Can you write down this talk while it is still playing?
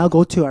Now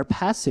go to our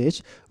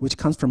passage, which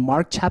comes from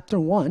Mark chapter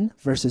 1,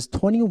 verses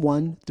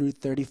 21 through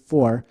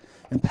 34.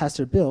 And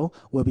Pastor Bill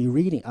will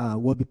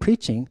be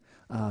preaching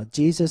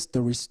Jesus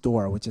the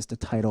Restorer, which is the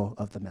title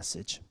of the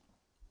message.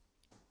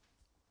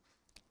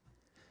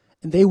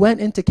 And they went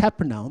into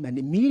Capernaum, and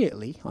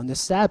immediately on the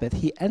Sabbath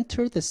he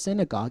entered the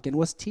synagogue and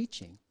was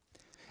teaching.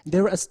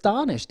 They were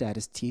astonished at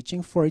his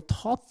teaching, for he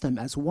taught them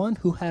as one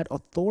who had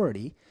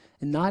authority,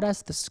 and not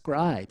as the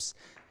scribes.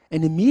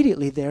 And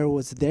immediately there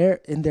was there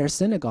in their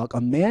synagogue a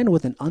man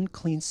with an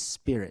unclean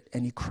spirit,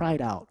 and he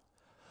cried out,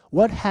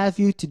 "What have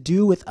you to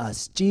do with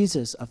us,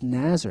 Jesus of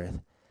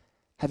Nazareth?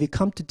 Have you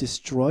come to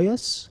destroy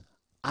us?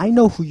 I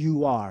know who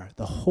you are,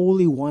 the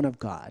Holy One of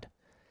God."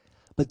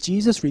 But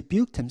Jesus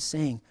rebuked him,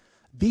 saying,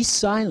 "Be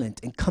silent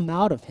and come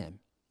out of him."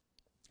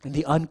 And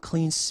the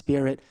unclean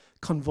spirit,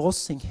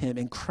 convulsing him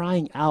and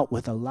crying out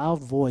with a loud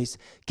voice,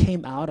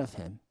 came out of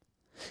him.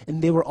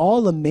 And they were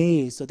all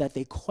amazed, so that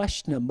they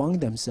questioned among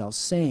themselves,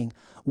 saying,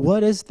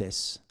 "What is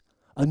this?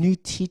 A new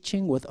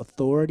teaching with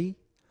authority?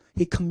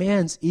 He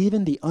commands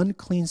even the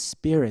unclean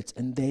spirits,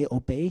 and they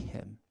obey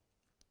him."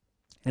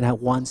 And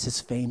at once his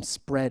fame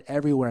spread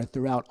everywhere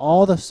throughout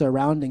all the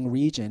surrounding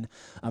region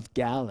of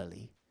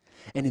Galilee.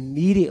 And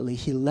immediately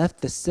he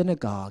left the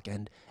synagogue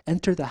and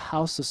entered the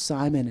house of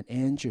Simon and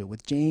Andrew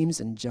with James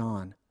and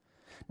John.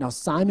 Now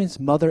Simon's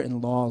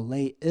mother-in-law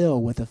lay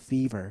ill with a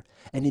fever,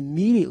 and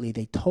immediately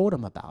they told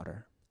him about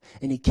her.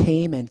 And he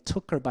came and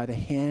took her by the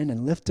hand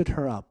and lifted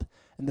her up,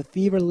 and the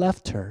fever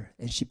left her,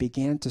 and she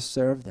began to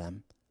serve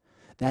them.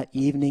 That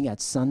evening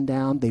at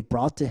sundown they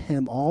brought to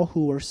him all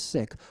who were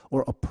sick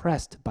or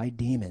oppressed by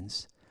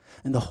demons.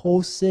 And the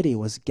whole city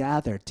was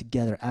gathered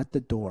together at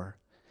the door.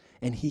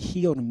 And he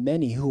healed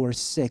many who were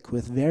sick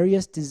with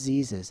various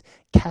diseases,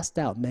 cast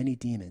out many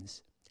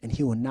demons. And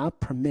he would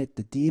not permit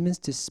the demons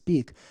to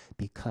speak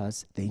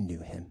because they knew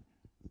him.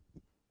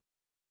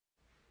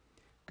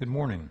 Good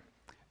morning.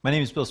 My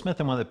name is Bill Smith.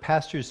 I'm one of the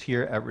pastors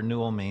here at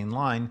Renewal Main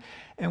Line,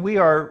 and we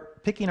are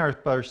picking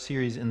our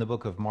series in the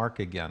book of Mark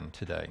again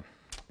today.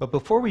 But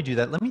before we do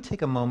that, let me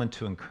take a moment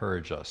to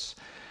encourage us.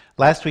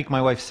 Last week,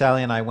 my wife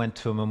Sally and I went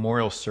to a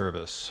memorial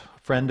service. A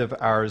friend of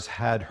ours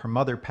had her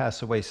mother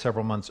pass away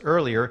several months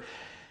earlier,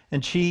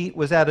 and she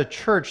was at a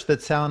church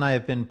that Sal and I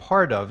have been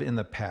part of in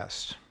the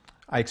past.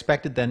 I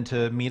expected then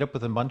to meet up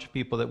with a bunch of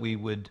people that we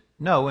would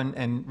know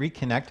and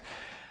reconnect.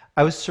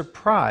 I was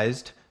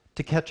surprised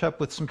to catch up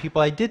with some people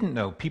I didn't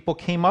know. People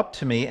came up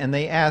to me and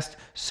they asked,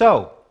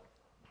 "So,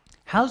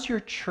 how's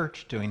your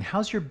church doing?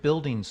 How's your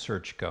building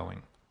search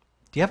going?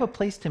 Do you have a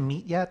place to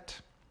meet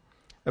yet?"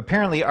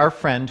 Apparently, our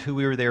friend, who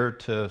we were there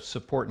to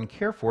support and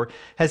care for,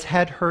 has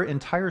had her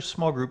entire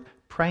small group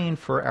praying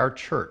for our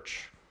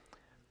church,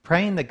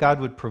 praying that God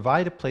would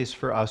provide a place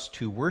for us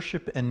to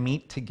worship and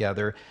meet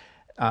together.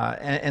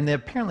 And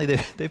apparently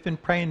they've been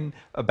praying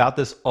about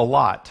this a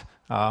lot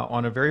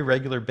on a very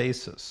regular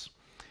basis.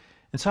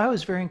 And so I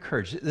was very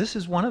encouraged. This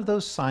is one of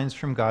those signs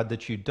from God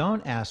that you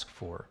don't ask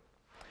for,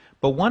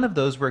 but one of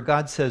those where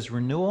God says,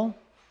 "Renewal,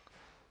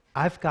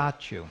 I've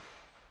got you.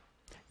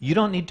 You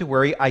don't need to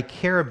worry. I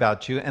care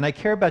about you, and I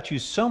care about you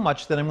so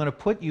much that I'm going to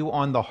put you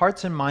on the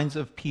hearts and minds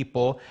of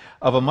people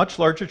of a much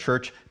larger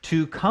church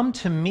to come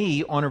to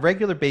me on a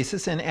regular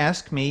basis and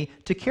ask me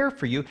to care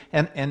for you."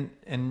 And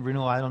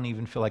Renewal, I don't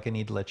even feel like I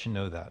need to let you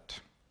know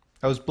that.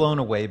 I was blown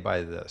away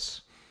by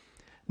this.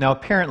 Now,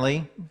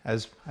 apparently,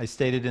 as I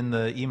stated in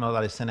the email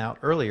that I sent out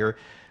earlier,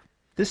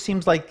 this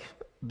seems like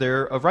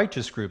they're a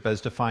righteous group as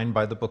defined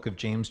by the book of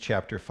James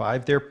chapter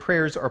 5. Their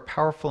prayers are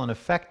powerful and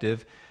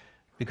effective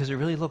because it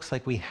really looks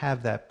like we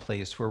have that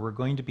place where we're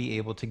going to be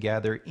able to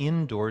gather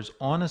indoors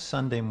on a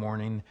Sunday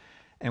morning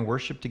and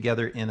worship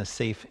together in a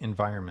safe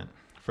environment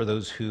for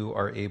those who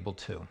are able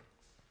to.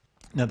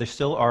 Now, there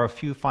still are a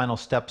few final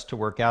steps to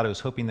work out. I was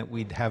hoping that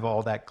we'd have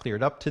all that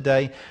cleared up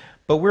today,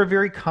 but we're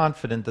very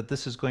confident that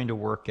this is going to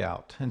work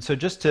out. And so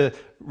just to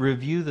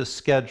review the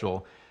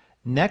schedule,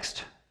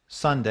 next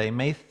Sunday,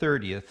 May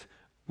 30th,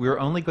 we're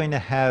only going to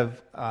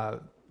have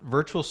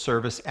virtual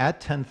service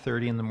at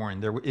 10:30 in the morning.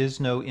 There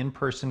is no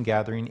in-person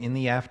gathering in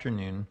the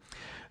afternoon.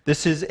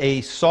 This is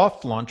a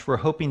soft launch. We're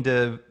hoping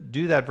to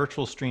do that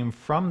virtual stream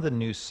from the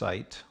new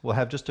site. We'll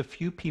have just a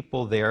few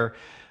people there,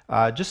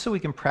 just so we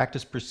can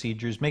practice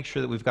procedures, make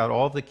sure that we've got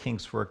all the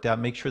kinks worked out,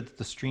 make sure that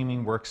the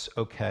streaming works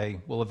okay.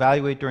 We'll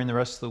evaluate during the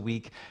rest of the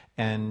week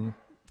and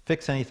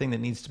fix anything that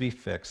needs to be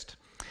fixed.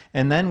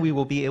 And then we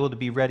will be able to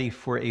be ready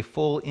for a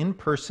full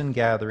in-person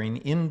gathering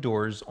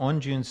indoors on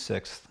June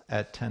 6th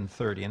at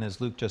 10:30. And as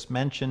Luke just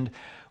mentioned,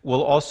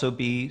 we'll also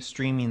be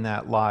streaming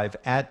that live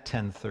at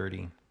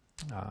 10:30.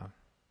 A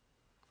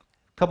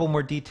couple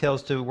more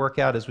details to work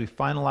out as we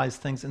finalize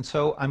things. And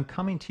so I'm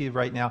coming to you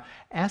right now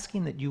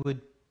asking that you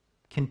would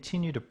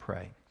continue to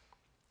pray.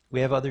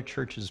 We have other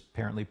churches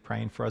apparently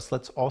praying for us.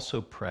 Let's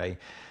also pray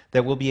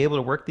that we'll be able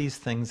to work these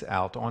things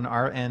out on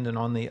our end and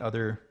on the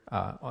other,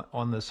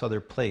 on this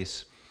other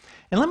place.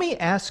 And let me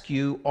ask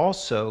you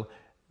also,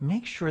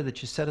 make sure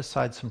that you set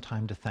aside some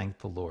time to thank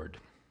the Lord.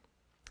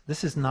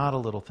 This is not a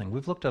little thing.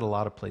 We've looked at a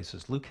lot of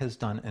places. Luke has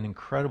done an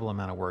incredible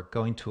amount of work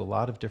going to a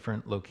lot of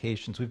different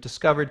locations. We've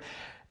discovered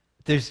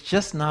there's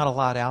just not a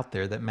lot out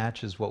there that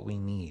matches what we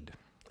need.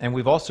 And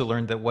we've also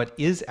learned that what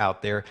is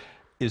out there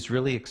is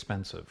really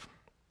expensive.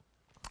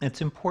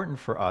 It's important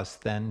for us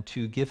then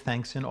to give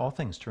thanks in all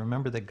things, to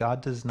remember that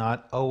God does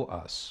not owe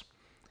us.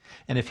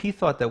 And if he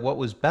thought that what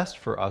was best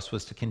for us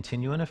was to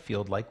continue in a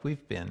field like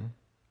we've been,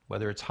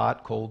 whether it's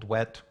hot, cold,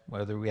 wet,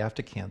 whether we have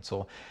to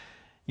cancel,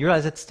 you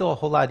realize it's still a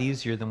whole lot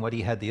easier than what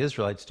he had the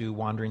Israelites do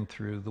wandering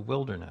through the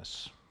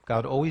wilderness.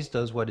 God always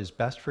does what is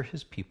best for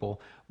his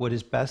people, what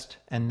is best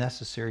and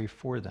necessary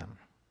for them.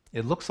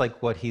 It looks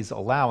like what he's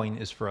allowing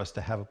is for us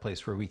to have a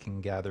place where we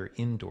can gather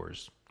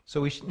indoors.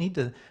 So we need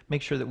to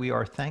make sure that we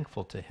are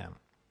thankful to him.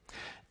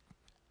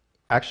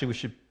 Actually, we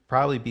should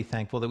probably be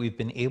thankful that we've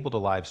been able to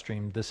live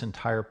stream this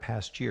entire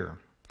past year,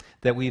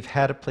 that we've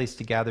had a place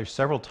to gather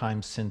several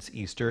times since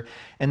Easter,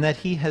 and that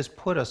he has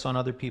put us on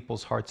other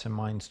people's hearts and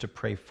minds to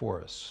pray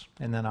for us.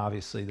 And then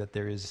obviously that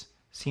there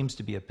seems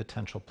to be a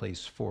potential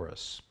place for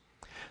us.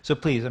 So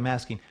please, I'm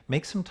asking,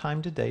 make some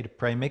time today to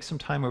pray. Make some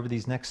time over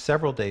these next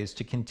several days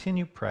to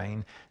continue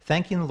praying,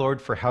 thanking the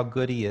Lord for how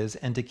good he is,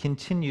 and to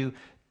continue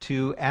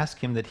to ask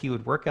him that he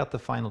would work out the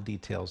final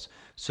details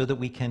so that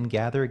we can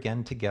gather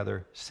again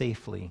together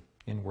safely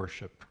in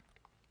worship.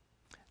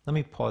 Let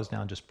me pause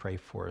now and just pray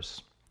for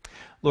us.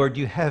 Lord,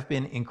 you have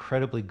been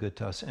incredibly good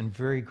to us and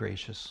very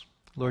gracious.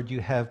 Lord, you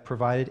have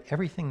provided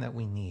everything that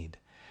we need.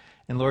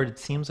 And Lord, it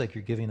seems like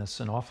you're giving us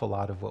an awful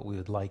lot of what we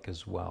would like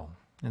as well.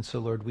 And so,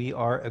 Lord, we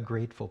are a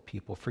grateful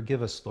people.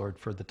 Forgive us, Lord,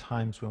 for the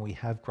times when we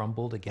have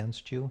grumbled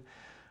against you.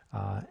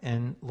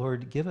 And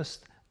Lord, give us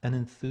an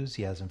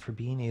enthusiasm for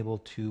being able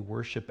to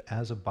worship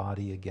as a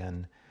body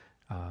again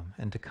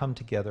and to come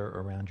together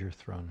around your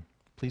throne.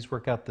 Please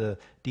work out the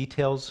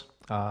details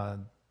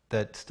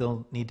that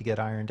still need to get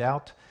ironed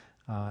out.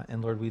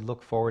 And Lord, we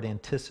look forward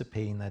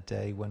anticipating that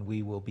day when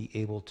we will be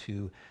able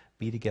to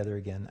be together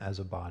again as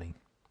a body.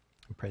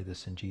 I pray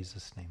this in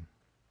Jesus' name.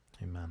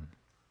 Amen.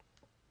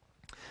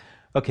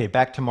 Okay,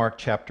 back to Mark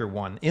chapter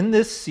 1. In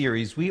this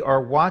series, we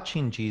are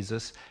watching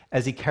Jesus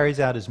as he carries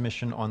out his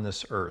mission on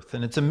this earth.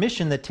 And it's a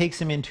mission that takes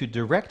him into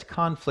direct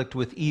conflict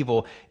with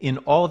evil in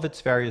all of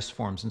its various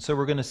forms. And so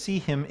we're going to see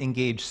him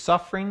engage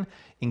suffering,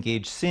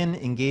 engage sin,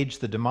 engage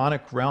the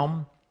demonic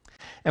realm.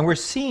 And we're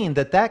seeing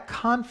that that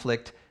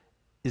conflict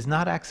is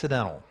not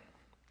accidental,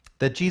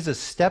 that Jesus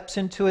steps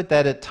into it,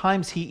 that at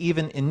times he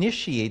even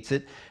initiates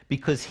it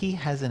because he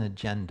has an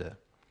agenda.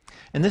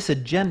 And this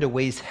agenda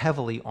weighs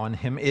heavily on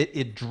him.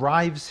 It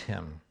drives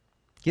him,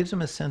 gives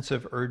him a sense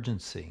of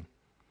urgency.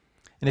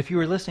 And if you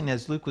were listening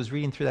as Luke was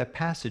reading through that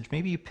passage,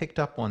 maybe you picked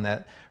up on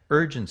that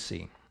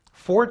urgency.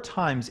 4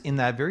 times in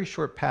that very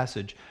short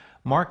passage,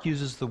 Mark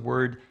uses the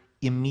word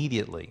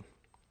immediately.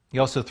 He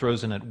also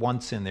throws in at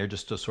once in there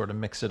just to sort of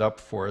mix it up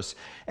for us.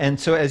 And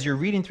so as you're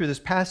reading through this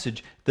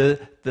passage,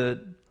 the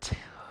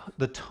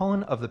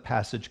tone of the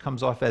passage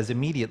comes off as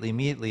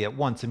immediately, at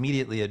once,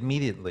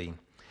 immediately.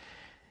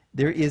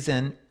 There is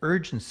an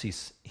urgency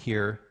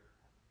here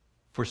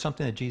for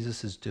something that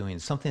Jesus is doing,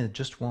 something that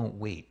just won't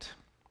wait.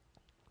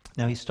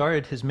 Now, he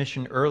started his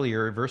mission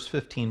earlier, verse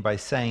 15, by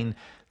saying,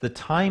 "The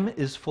time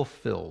is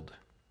fulfilled.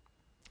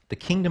 The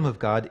kingdom of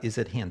God is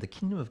at hand." The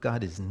kingdom of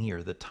God is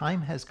near. The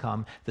time has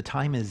come. The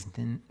time is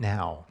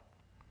now.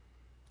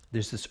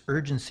 There's this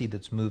urgency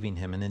that's moving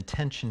him, an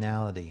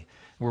intentionality.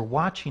 We're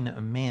watching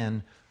a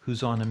man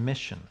who's on a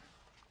mission.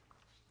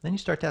 Then you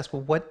start to ask,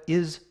 well, what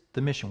is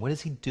the mission? What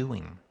is he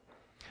doing?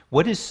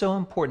 What is so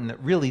important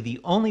that really the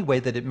only way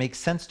that it makes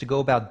sense to go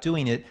about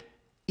doing it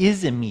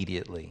is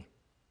immediately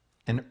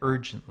and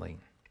urgently?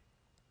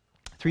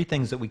 3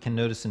 things that we can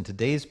notice in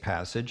today's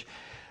passage.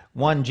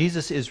 1,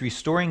 Jesus is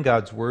restoring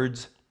God's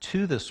words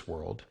to this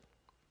world.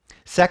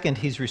 2nd,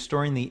 he's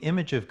restoring the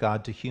image of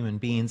God to human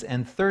beings.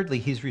 And thirdly,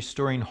 he's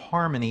restoring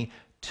harmony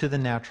to the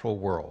natural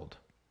world.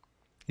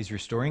 He's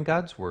restoring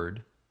God's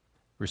word,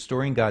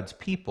 restoring God's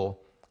people,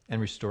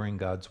 and restoring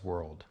God's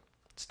world.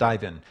 Let's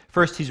dive in.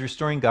 First, he's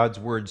restoring God's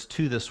words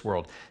to this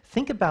world.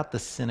 Think about the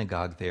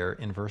synagogue there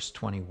in verse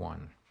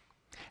 21.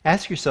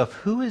 Ask yourself,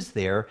 who is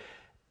there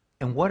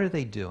and what are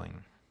they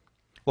doing?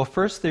 Well,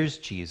 first there's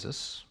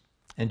Jesus,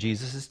 and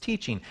Jesus is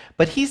teaching.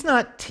 But he's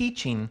not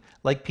teaching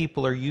like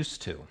people are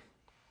used to.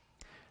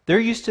 They're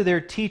used to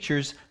their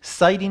teachers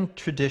citing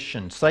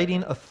tradition,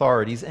 citing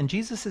authorities, and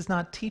Jesus is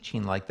not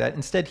teaching like that.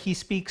 Instead, he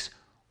speaks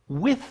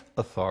with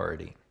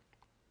authority.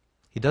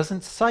 He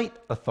doesn't cite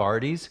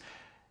authorities.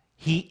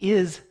 He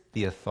is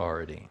the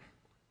authority.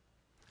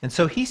 And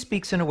so he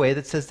speaks in a way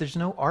that says there's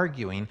no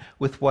arguing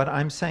with what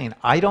I'm saying.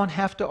 I don't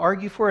have to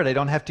argue for it. I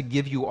don't have to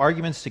give you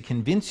arguments to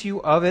convince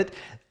you of it.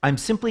 I'm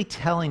simply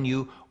telling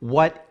you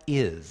what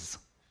is.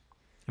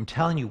 I'm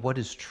telling you what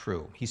is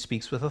true. He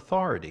speaks with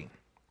authority.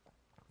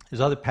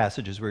 There's other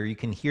passages where you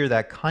can hear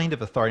that kind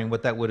of authority and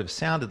what that would have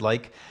sounded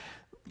like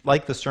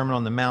the Sermon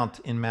on the Mount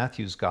in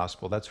Matthew's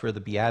Gospel. That's where the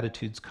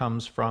Beatitudes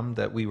comes from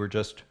that we were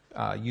just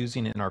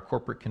using in our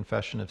corporate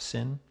confession of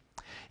sin.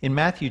 In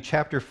Matthew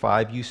chapter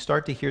 5, you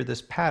start to hear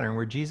this pattern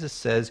where Jesus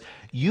says,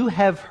 "You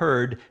have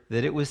heard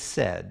that it was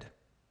said,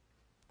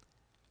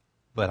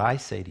 but I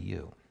say to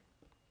you."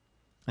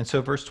 And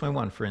so verse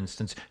 21, for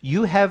instance,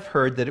 "You have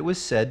heard that it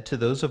was said to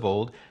those of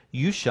old,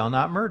 'You shall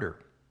not murder.'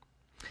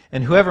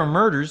 And whoever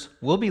murders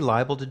will be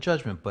liable to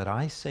judgment. But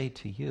I say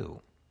to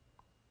you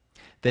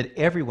that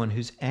everyone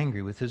who's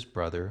angry with his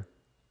brother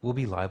will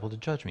be liable to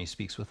judgment." He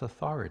speaks with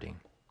authority.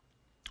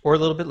 Or a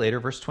little bit later,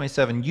 verse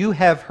 27, "You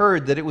have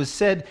heard that it was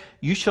said,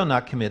 'You shall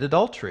not commit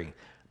adultery.'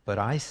 But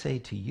I say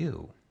to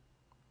you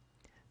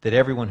that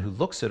everyone who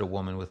looks at a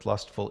woman with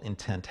lustful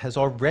intent has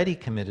already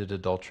committed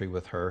adultery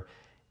with her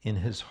in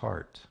his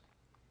heart."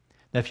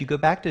 Now, if you go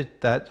back to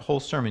that whole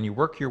sermon, you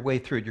work your way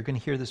through it, you're going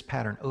to hear this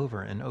pattern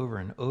over and over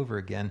and over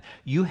again.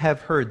 "You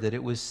have heard that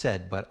it was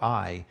said, but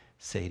I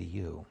say to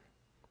you."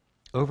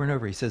 Over and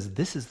over, he says,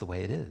 this is the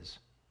way it is.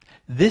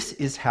 This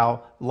is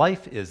how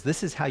life is.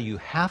 This is how you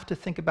have to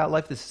think about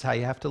life. This is how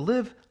you have to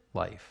live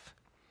life.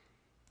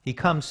 He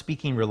comes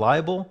speaking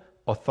reliable,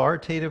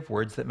 authoritative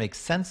words that make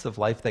sense of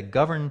life, that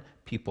govern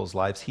people's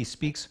lives. He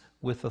speaks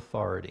with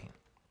authority,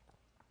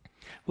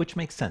 which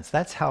makes sense.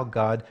 That's how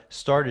God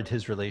started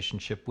his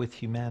relationship with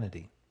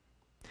humanity.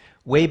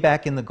 Way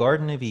back in the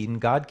Garden of Eden,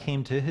 God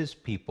came to his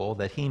people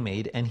that he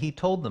made, and he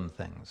told them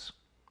things.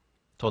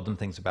 Told them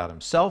things about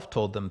himself,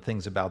 told them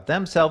things about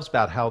themselves,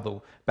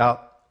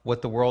 about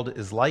what the world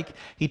is like.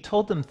 He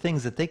told them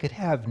things that they could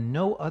have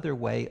no other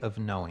way of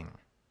knowing.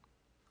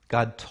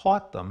 God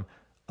taught them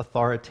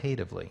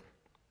authoritatively.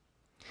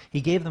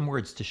 He gave them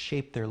words to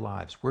shape their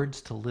lives,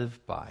 words to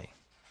live by.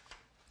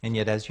 And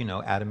yet, as you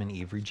know, Adam and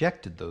Eve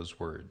rejected those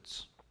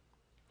words.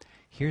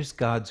 Here's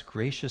God's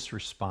gracious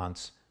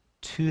response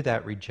to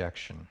that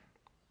rejection.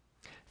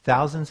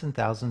 Thousands and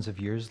thousands of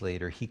years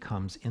later, he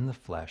comes in the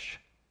flesh,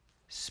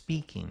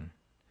 speaking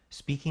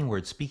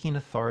words, speaking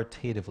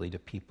authoritatively to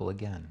people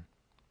again.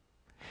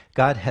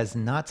 God has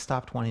not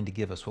stopped wanting to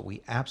give us what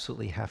we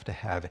absolutely have to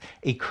have,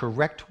 a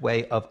correct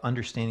way of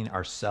understanding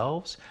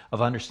ourselves,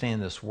 of understanding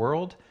this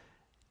world,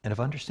 and of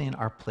understanding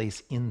our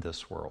place in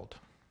this world.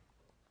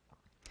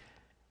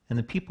 And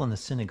the people in the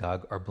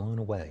synagogue are blown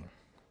away.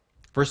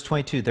 Verse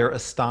 22, they're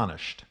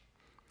astonished.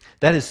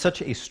 That is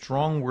such a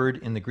strong word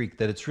in the Greek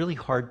that it's really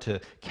hard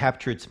to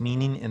capture its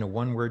meaning in a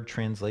one-word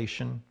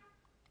translation.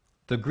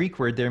 The Greek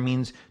word there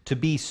means to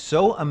be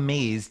so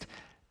amazed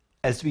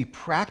as to be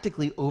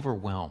practically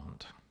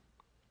overwhelmed.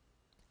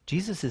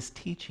 Jesus'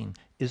 teaching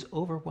is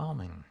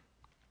overwhelming.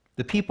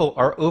 The people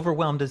are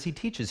overwhelmed as he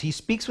teaches. He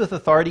speaks with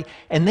authority,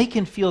 and they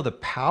can feel the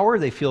power,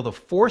 they feel the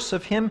force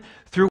of him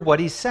through what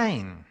he's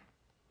saying.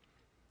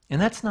 And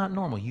that's not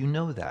normal. You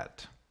know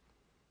that.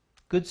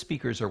 Good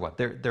speakers are what?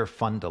 They're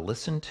fun to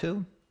listen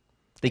to.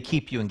 They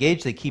keep you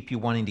engaged. They keep you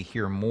wanting to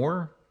hear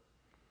more.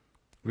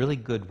 Really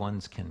good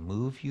ones can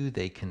move you.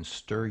 They can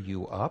stir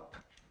you up.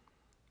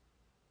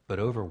 But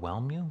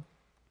overwhelm you?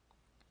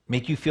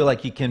 Make you feel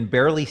like you can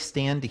barely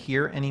stand to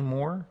hear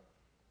anymore?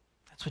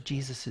 That's what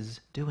Jesus is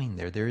doing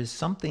there. There is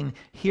something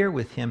here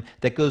with him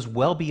that goes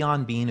well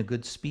beyond being a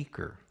good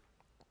speaker.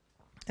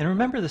 And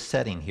remember the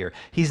setting here.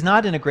 He's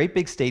not in a great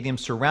big stadium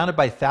surrounded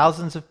by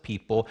thousands of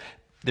people.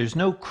 There's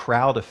no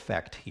crowd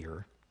effect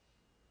here.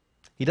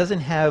 He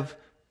doesn't have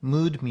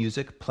mood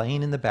music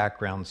playing in the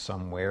background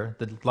somewhere.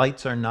 The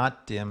lights are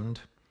not dimmed.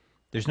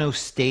 There's no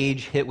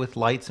stage hit with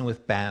lights and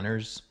with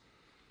banners.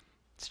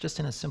 It's just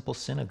in a simple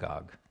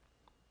synagogue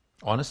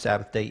on a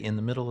Sabbath day in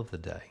the middle of the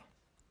day.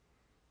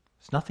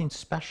 There's nothing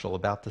special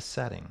about the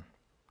setting.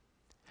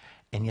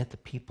 And yet the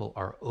people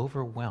are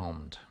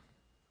overwhelmed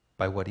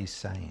by what he's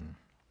saying.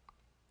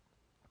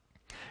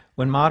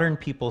 When modern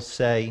people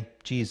say,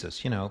 Jesus,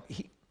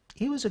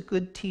 he was a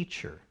good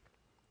teacher,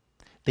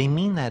 they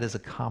mean that as a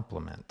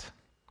compliment.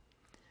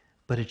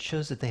 But it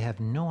shows that they have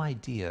no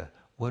idea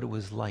what it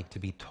was like to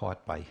be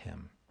taught by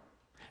him.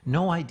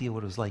 No idea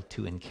what it was like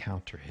to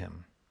encounter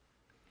him.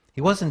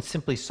 He wasn't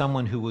simply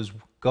someone who was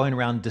going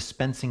around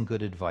dispensing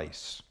good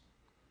advice.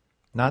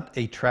 Not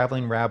a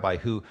traveling rabbi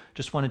who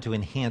just wanted to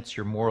enhance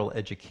your moral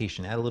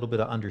education, add a little bit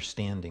of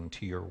understanding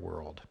to your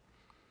world.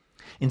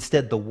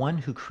 Instead, the one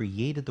who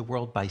created the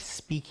world by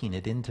speaking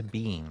it into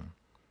being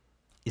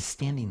is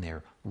standing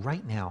there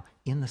right now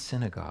in the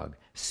synagogue,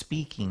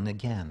 speaking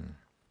again.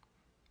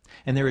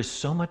 And there is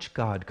so much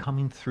God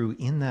coming through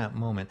in that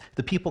moment,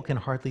 the people can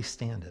hardly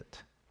stand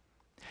it.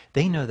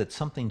 They know that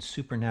something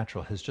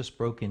supernatural has just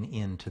broken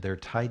into their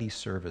tidy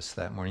service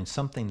that morning,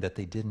 something that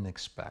they didn't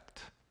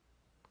expect.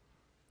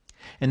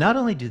 And not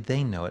only do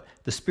they know it,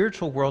 the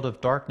spiritual world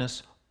of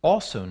darkness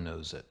also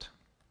knows it.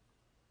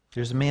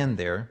 There's a man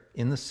there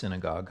in the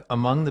synagogue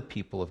among the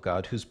people of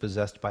God who's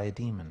possessed by a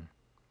demon.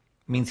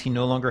 It means he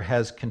no longer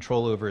has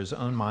control over his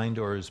own mind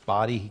or his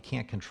body. He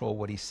can't control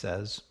what he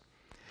says.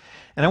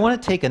 And I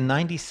want to take a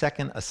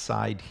 90-second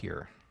aside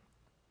here.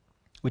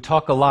 We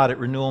talk a lot at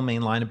Renewal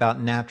Mainline about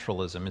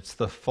naturalism. It's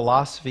the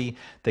philosophy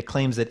that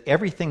claims that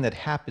everything that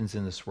happens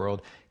in this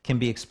world can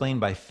be explained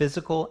by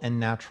physical and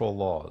natural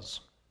laws.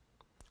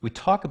 We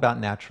talk about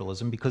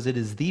naturalism because it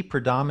is the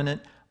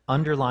predominant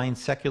underlying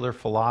secular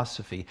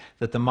philosophy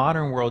that the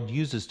modern world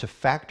uses to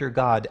factor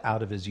God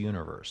out of his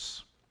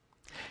universe.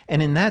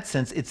 And in that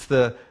sense, it's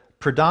the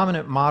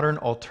predominant modern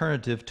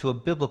alternative to a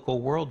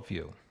biblical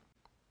worldview.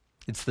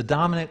 It's the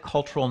dominant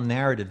cultural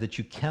narrative that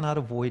you cannot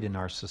avoid in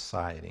our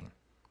society.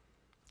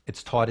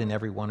 It's taught in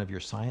every one of your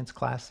science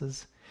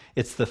classes.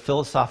 It's the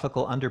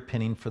philosophical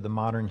underpinning for the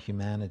modern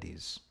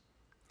humanities.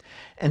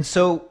 And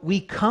so we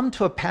come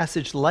to a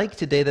passage like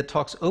today that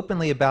talks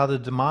openly about a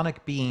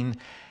demonic being,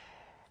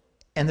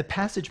 and the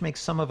passage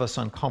makes some of us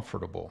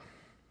uncomfortable.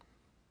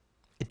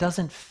 It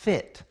doesn't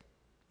fit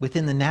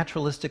within the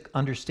naturalistic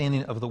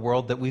understanding of the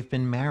world that we've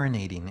been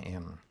marinating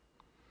in.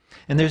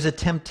 And there's a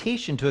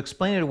temptation to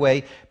explain it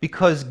away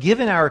because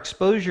given our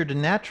exposure to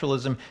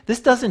naturalism, this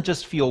doesn't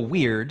just feel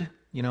weird,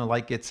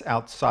 like it's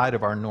outside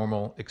of our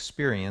normal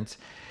experience.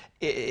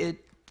 It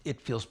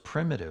feels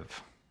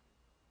primitive,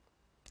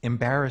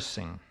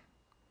 embarrassing.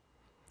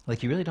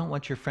 Like you really don't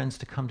want your friends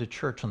to come to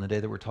church on the day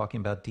that we're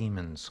talking about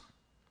demons.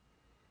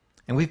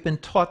 And we've been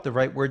taught the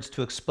right words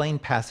to explain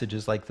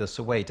passages like this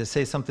away, to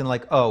say something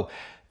like,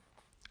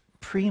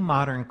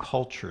 pre-modern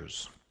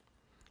cultures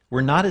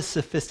were not as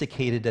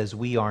sophisticated as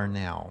we are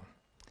now.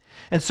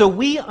 And so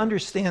we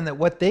understand that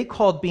what they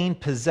called being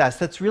possessed,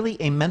 that's really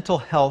a mental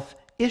health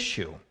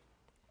issue,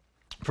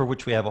 for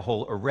which we have a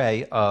whole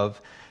array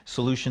of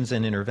solutions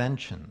and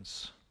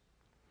interventions.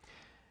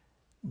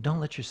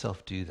 Don't let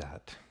yourself do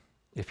that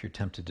if you're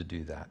tempted to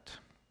do that.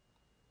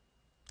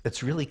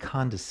 It's really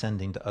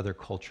condescending to other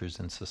cultures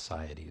and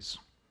societies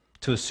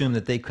to assume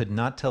that they could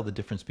not tell the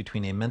difference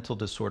between a mental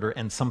disorder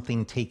and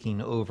something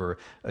taking over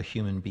a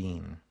human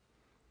being.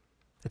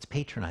 It's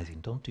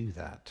patronizing. Don't do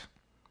that.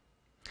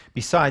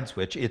 Besides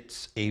which,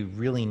 it's a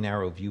really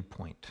narrow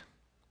viewpoint.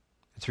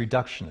 It's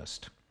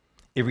reductionist.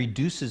 It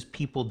reduces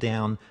people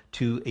down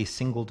to a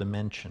single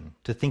dimension,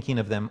 to thinking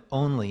of them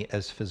only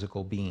as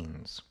physical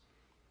beings.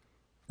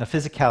 Now,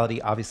 physicality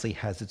obviously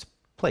has its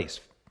place.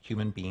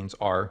 Human beings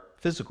are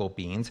physical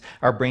beings.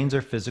 Our brains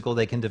are physical.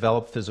 They can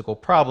develop physical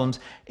problems.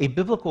 A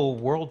biblical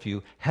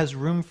worldview has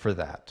room for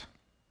that.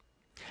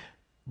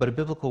 But a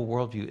biblical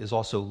worldview is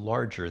also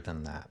larger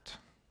than that.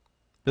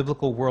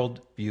 Biblical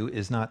worldview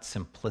is not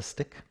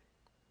simplistic.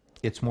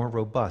 It's more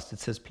robust. It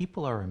says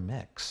people are a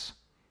mix.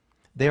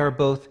 They are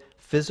both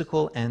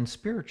physical and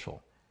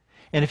spiritual.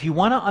 And if you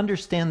want to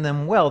understand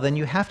them well, then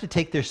you have to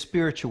take their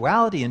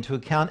spirituality into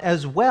account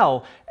as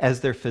well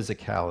as their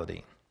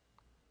physicality.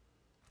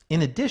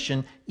 In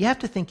addition, you have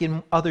to think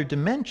in other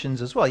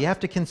dimensions as well. You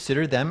have to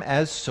consider them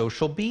as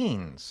social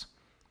beings,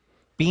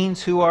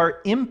 beings who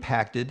are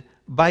impacted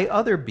by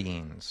other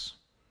beings,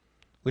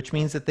 which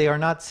means that they are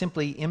not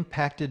simply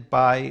impacted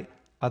by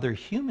other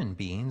human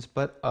beings,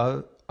 but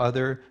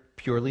other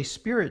purely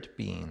spirit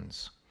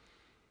beings,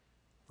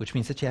 which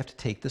means that you have to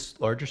take this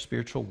larger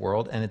spiritual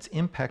world and its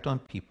impact on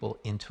people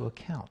into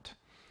account.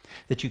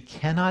 That you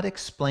cannot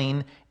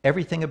explain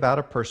everything about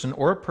a person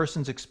or a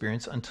person's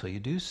experience until you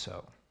do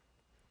so.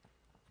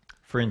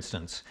 For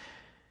instance,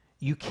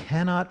 you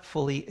cannot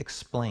fully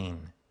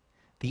explain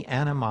the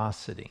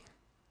animosity,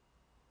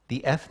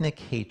 the ethnic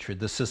hatred,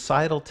 the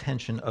societal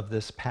tension of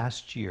this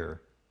past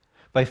year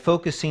by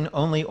focusing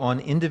only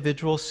on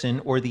individual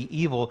sin or the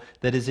evil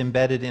that is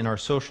embedded in our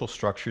social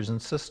structures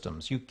and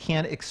systems. You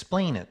can't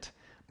explain it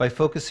by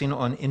focusing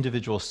on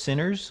individual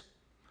sinners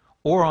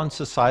or on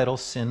societal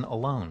sin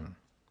alone.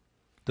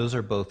 Those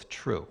are both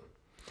true.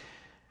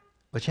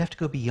 But you have to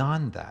go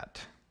beyond that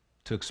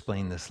to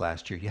explain this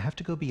last year. You have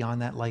to go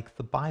beyond that like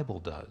the Bible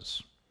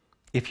does.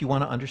 If you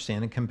want to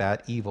understand and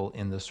combat evil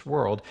in this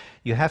world,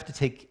 you have to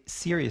take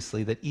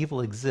seriously that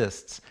evil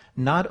exists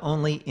not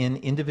only in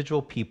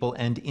individual people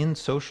and in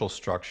social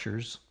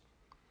structures,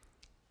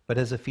 but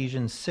as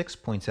Ephesians 6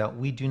 points out,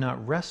 we do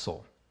not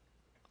wrestle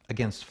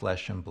against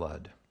flesh and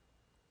blood,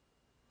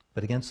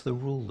 but against the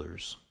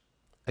rulers,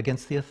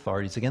 against the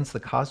authorities, against the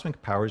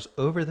cosmic powers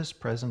over this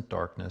present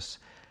darkness,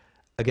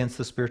 against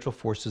the spiritual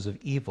forces of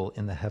evil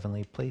in the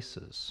heavenly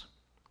places.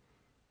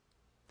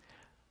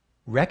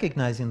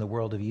 Recognizing the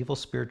world of evil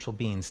spiritual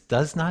beings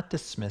does not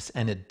dismiss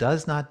and it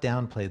does not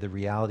downplay the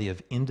reality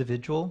of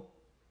individual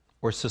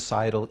or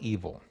societal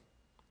evil.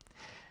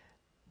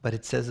 But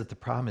it says that the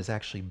problem is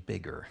actually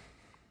bigger.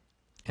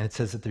 And it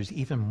says that there's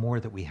even more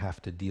that we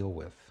have to deal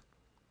with.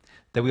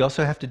 That we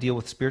also have to deal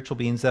with spiritual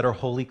beings that are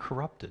wholly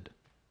corrupted.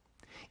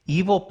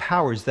 Evil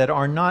powers that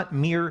are not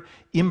mere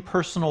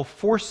impersonal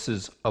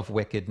forces of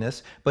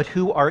wickedness, but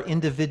who are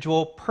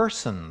individual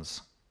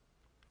persons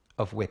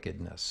of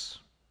wickedness.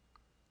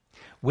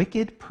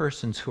 Wicked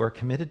persons who are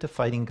committed to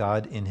fighting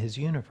God in his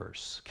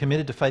universe,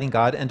 committed to fighting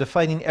God and to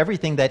fighting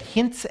everything that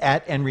hints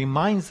at and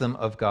reminds them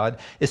of God,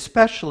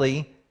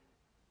 especially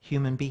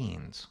human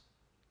beings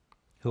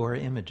who are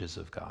images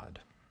of God.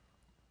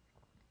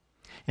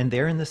 And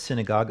there in the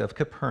synagogue of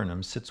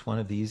Capernaum sits one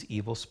of these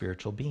evil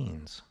spiritual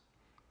beings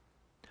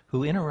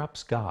who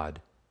interrupts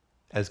God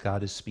as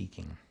God is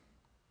speaking.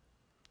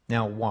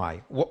 Now,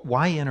 why?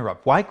 Why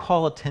interrupt? Why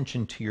call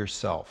attention to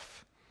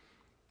yourself?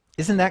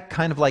 Isn't that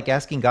kind of like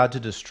asking God to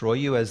destroy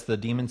you, as the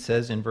demon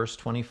says in verse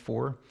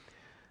 24?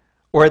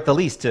 Or at the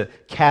least to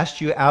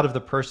cast you out of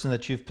the person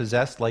that you've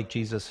possessed like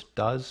Jesus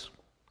does?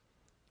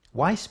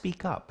 Why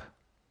speak up?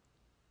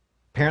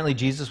 Apparently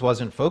Jesus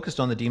wasn't focused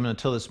on the demon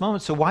until this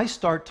moment, so why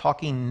start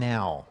talking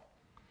now?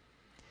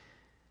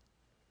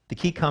 The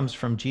key comes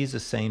from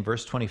Jesus saying,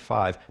 verse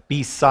 25,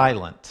 be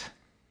silent.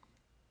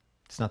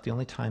 It's not the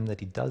only time that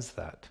he does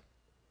that.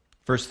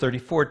 Verse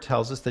 34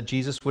 tells us that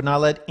Jesus would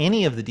not let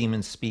any of the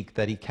demons speak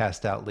that he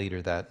cast out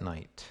later that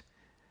night.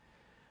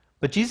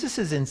 But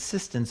Jesus'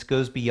 insistence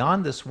goes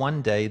beyond this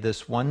one day,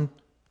 this one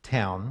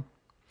town,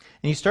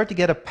 and you start to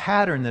get a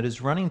pattern that is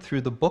running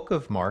through the book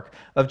of Mark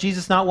of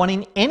Jesus not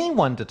wanting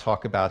anyone to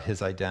talk about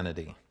his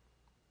identity.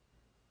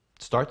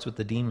 It starts with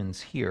the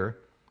demons here.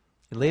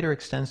 It later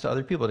extends to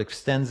other people. It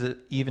extends it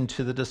even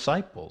to the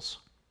disciples.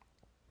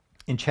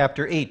 In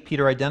chapter 8,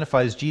 Peter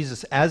identifies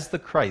Jesus as the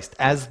Christ,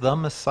 as the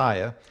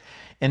Messiah,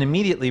 and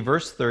immediately,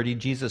 verse 30,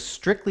 Jesus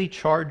strictly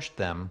charged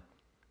them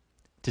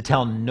to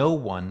tell no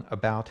one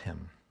about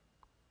him.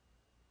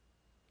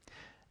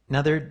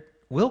 Now, there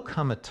will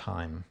come a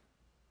time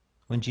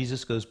when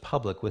Jesus goes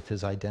public with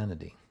his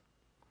identity.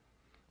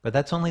 But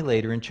that's only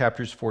later in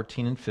chapters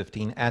 14 and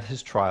 15 at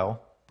his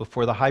trial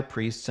before the high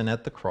priests and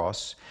at the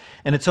cross.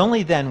 And it's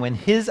only then when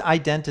his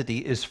identity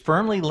is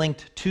firmly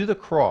linked to the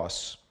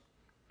cross,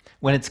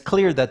 when it's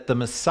clear that the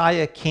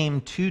Messiah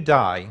came to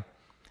die,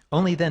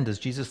 only then does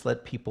Jesus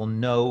let people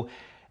know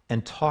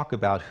and talk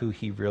about who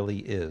he really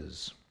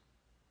is.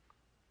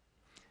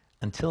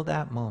 Until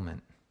that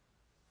moment,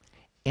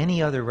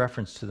 any other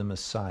reference to the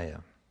Messiah,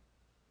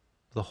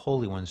 the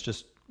Holy One's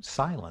just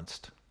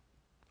silenced.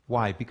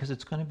 Why? Because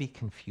it's going to be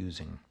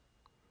confusing.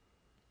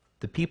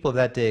 The people of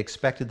that day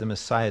expected the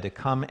Messiah to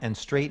come and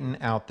straighten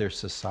out their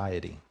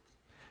society,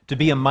 to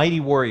be a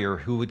mighty warrior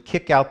who would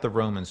kick out the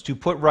Romans, to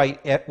put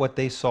right at what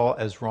they saw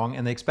as wrong,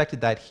 and they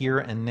expected that here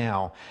and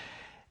now.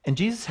 And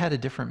Jesus had a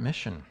different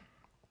mission,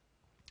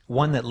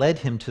 one that led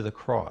him to the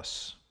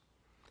cross.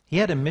 He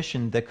had a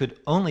mission that could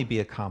only be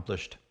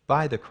accomplished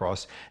by the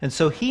cross, and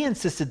so he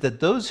insisted that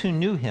those who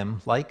knew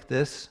him, like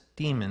this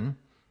demon,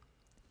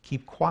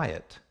 keep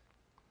quiet.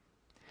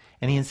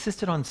 And he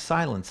insisted on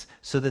silence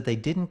so that they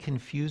didn't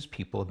confuse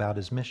people about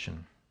his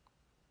mission,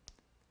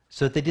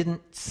 so that they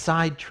didn't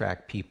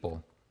sidetrack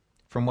people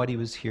from what he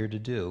was here to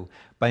do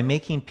by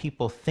making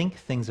people think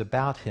things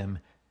about him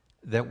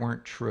that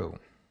weren't true.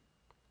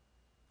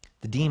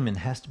 The demon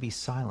has to be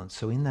silenced,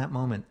 so in that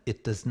moment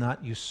it does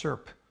not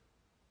usurp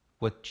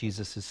what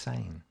Jesus is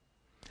saying,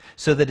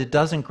 so that it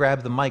doesn't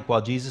grab the mic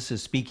while Jesus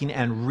is speaking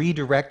and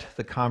redirect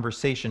the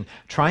conversation,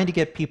 trying to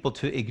get people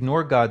to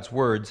ignore God's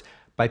words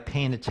by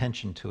paying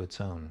attention to its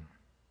own.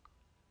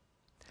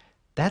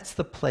 That's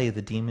the play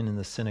the demon in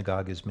the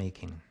synagogue is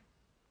making.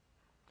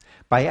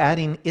 By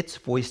adding its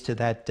voice to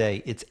that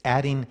day, it's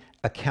adding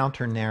a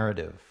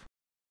counter-narrative.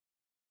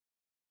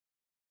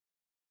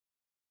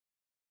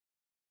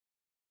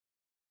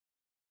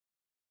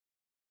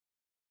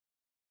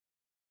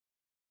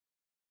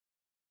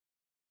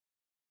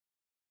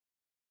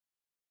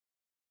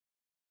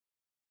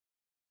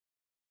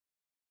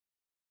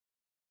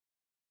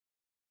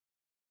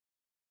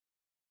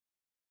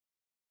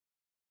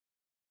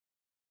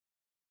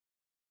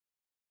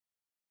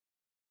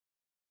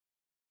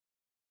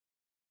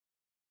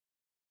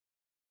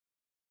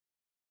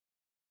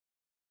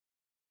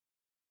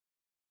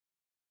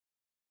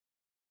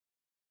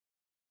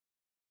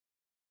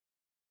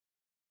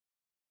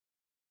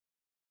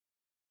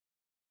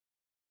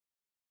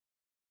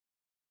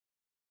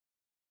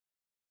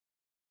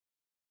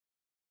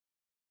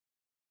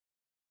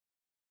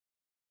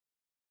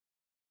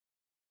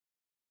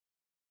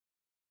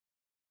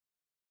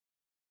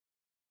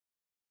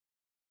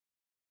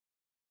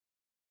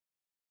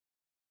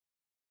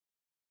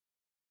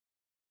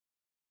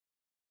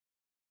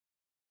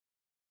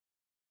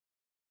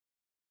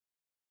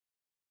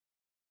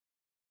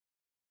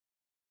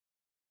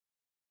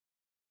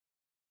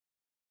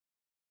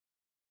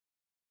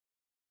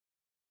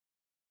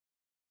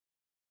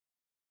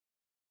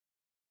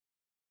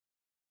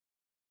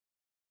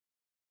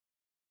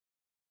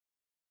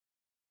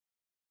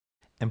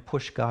 And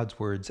push God's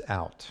words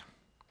out.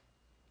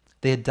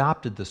 They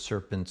adopted the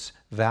serpent's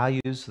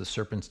values, the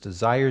serpent's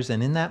desires,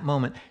 and in that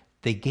moment,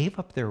 they gave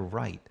up their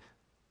right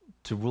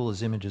to rule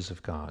as images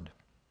of God.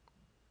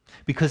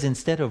 Because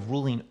instead of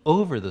ruling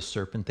over the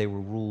serpent, they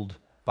were ruled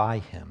by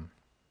him.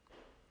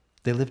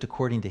 They lived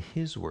according to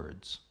his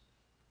words,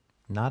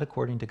 not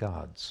according to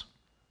God's.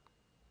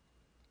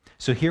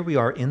 So here we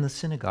are in the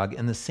synagogue,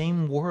 and the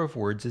same war of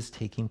words is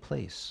taking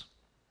place.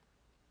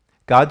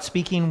 God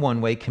speaking one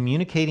way,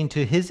 communicating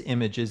to his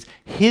images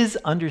his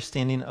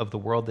understanding of the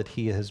world that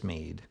he has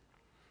made.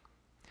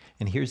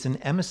 And here's an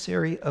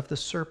emissary of the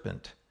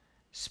serpent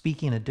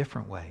speaking a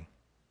different way,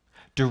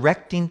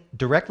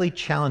 directly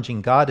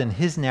challenging God and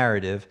his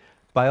narrative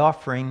by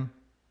offering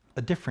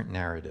a different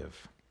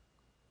narrative.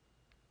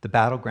 The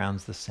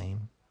battleground's the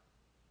same.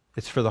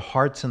 It's for the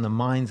hearts and the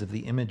minds of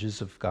the images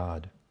of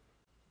God.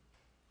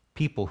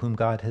 People whom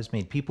God has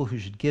made, people who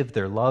should give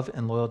their love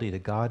and loyalty to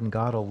God and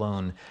God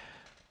alone,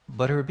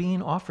 but are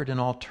being offered an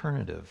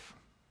alternative,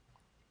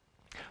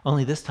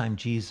 Only this time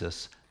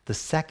Jesus, the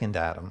second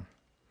Adam,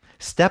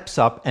 steps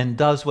up and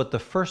does what the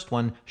first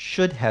one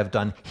should have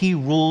done. He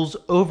rules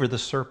over the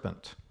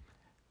serpent.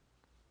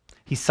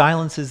 He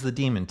silences the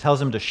demon,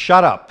 tells him to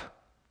shut up,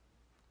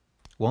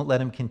 won't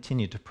let him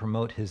continue to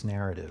promote his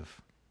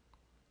narrative.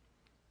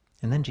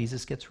 And then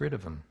Jesus gets rid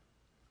of him,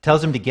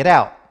 tells him to get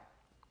out,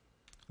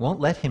 won't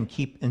let him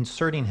keep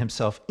inserting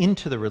himself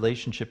into the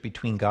relationship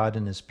between God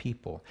and his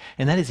people.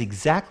 And that is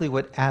exactly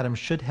what Adam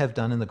should have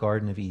done in the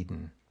Garden of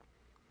Eden.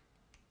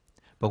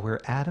 But where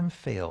Adam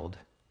failed,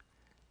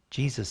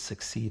 Jesus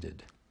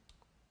succeeded.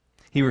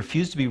 He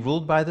refused to be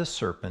ruled by the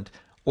serpent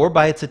or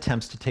by its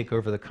attempts to take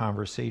over the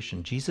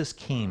conversation. Jesus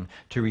came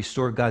to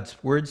restore God's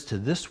words to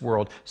this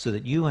world so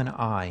that you and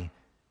I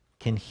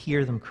can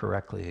hear them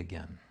correctly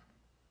again.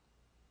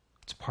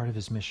 It's part of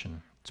his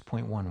mission. It's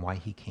point one, why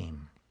he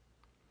came.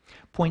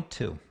 Point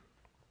two,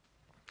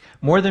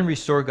 more than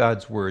restore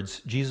God's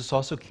words, Jesus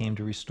also came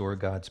to restore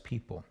God's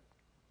people.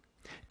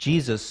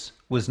 Jesus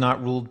was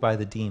not ruled by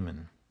the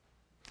demon,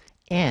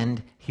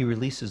 and he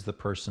releases the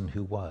person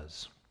who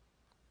was.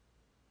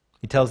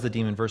 He tells the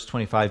demon, verse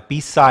 25, "Be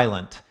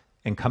silent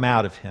and come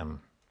out of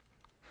him."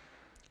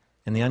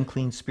 And the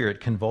unclean spirit,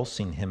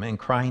 convulsing him and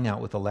crying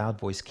out with a loud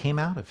voice, came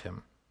out of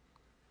him.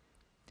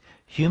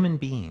 Human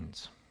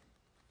beings,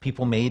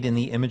 people made in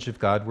the image of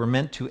God, were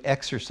meant to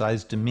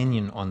exercise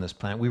dominion on this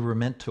planet. We were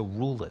meant to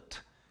rule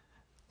it,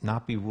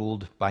 not be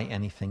ruled by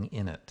anything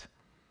in it.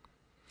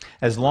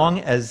 As long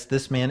as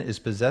this man is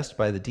possessed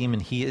by the demon,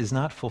 he is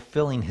not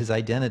fulfilling his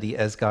identity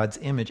as God's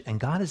image, and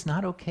God is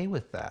not okay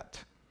with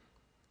that.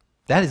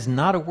 That is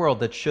not a world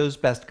that shows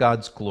best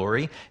God's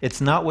glory. It's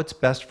not what's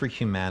best for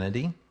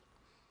humanity.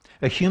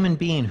 A human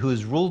being who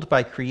is ruled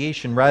by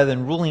creation rather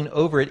than ruling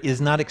over it is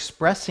not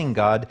expressing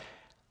God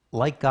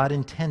like God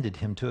intended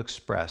him to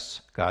express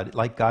God,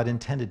 like God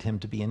intended him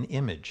to be an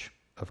image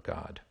of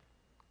God.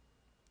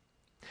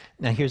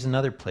 Now here's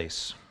another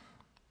place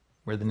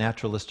where the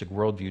naturalistic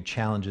worldview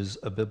challenges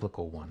a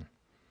biblical one,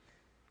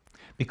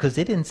 because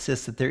it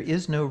insists that there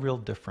is no real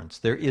difference.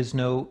 There is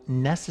no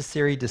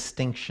necessary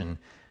distinction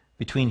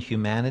between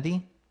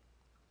humanity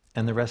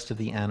and the rest of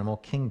the animal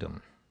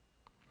kingdom.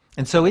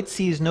 And so it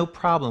sees no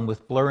problem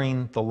with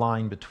blurring the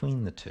line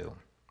between the two.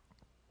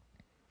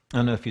 I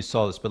don't know if you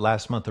saw this, but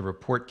last month a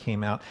report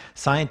came out.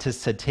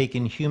 Scientists had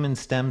taken human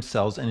stem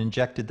cells and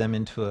injected them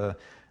into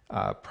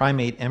a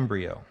primate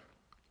embryo.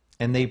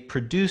 And they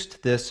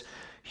produced this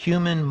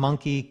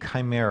human-monkey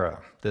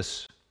chimera,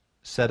 this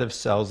set of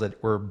cells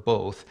that were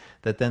both,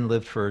 that then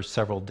lived for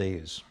several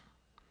days.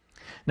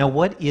 Now,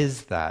 what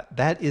is that?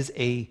 That is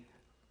a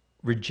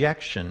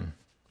rejection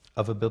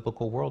of a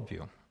biblical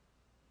worldview.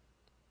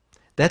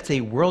 That's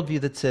a worldview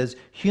that says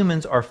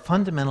humans are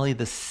fundamentally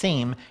the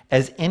same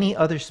as any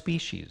other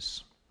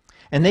species.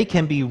 And they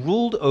can be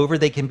ruled over,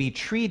 they can be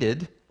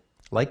treated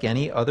like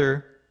any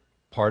other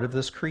part of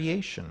this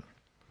creation.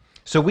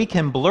 So we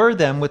can blur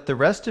them with the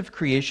rest of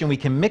creation, we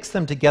can mix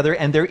them together,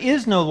 and there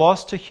is no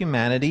loss to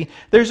humanity,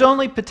 there's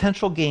only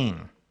potential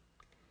gain.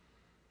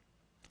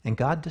 And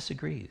God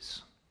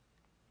disagrees.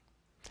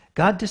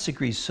 God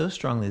disagrees so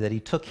strongly that he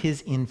took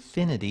his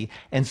infinity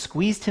and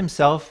squeezed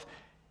himself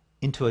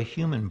into a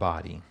human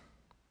body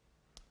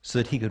so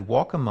that he could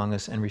walk among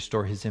us and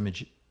restore his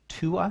image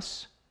to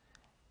us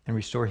and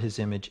restore his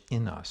image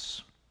in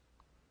us,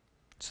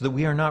 so that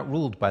we are not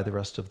ruled by the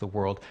rest of the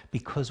world,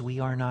 because we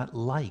are not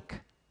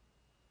like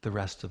the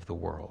rest of the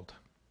world.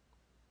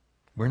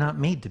 We're not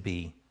made to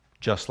be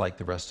just like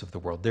the rest of the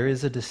world. There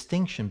is a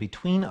distinction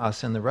between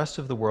us and the rest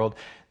of the world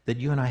that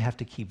you and I have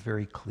to keep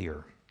very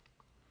clear.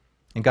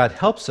 And God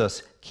helps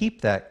us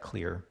keep that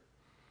clear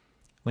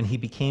when he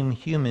became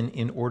human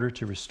in order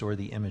to restore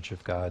the image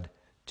of God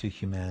to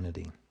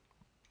humanity.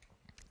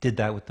 Did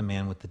that with the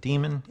man with the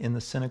demon in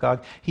the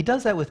synagogue. He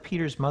does that with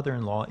Peter's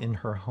mother-in-law in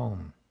her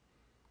home.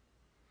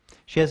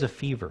 She has a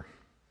fever,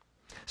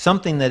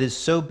 something that is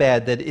so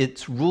bad that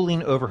it's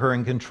ruling over her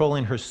and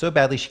controlling her so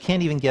badly she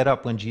can't even get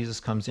up when Jesus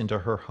comes into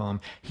her home.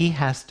 He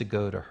has to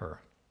go to her.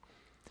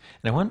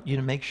 And I want you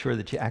to make sure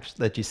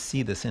that you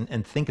see this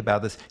and think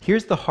about this.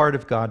 Here's the heart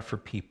of God for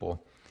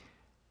people.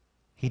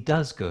 He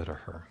does go to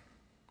her.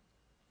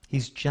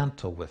 He's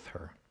gentle with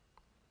her.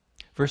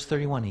 Verse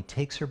 31, he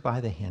takes her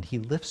by the hand. He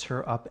lifts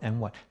her up,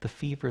 and what? The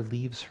fever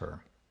leaves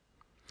her.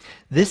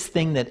 This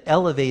thing that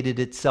elevated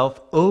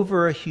itself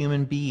over a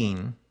human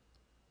being,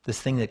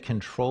 this thing that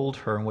controlled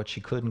her and what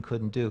she could and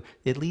couldn't do,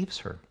 it leaves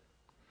her.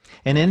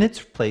 And in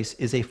its place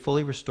is a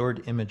fully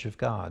restored image of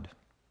God.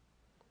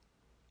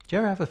 Do you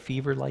ever have a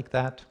fever like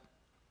that?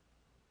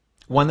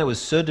 One that was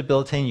so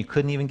debilitating you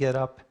couldn't even get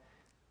up?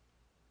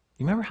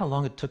 You remember how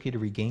long it took you to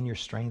regain your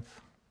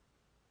strength?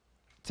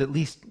 It's at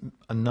least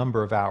a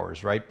number of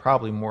hours, right?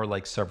 Probably more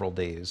like several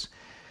days.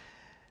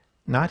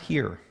 Not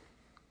here.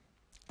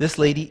 This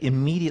lady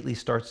immediately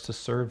starts to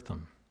serve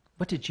them.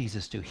 What did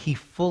Jesus do? He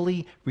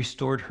fully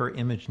restored her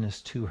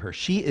imageness to her.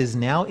 She is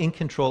now in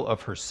control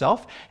of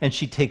herself, and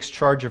she takes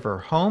charge of her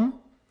home.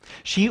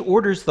 She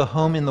orders the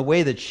home in the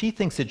way that she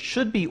thinks it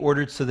should be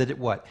ordered, so that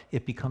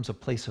it becomes a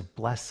place of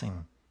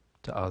blessing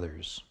to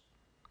others.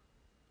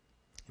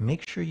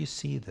 Make sure you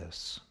see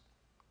this.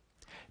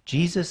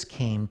 Jesus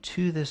came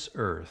to this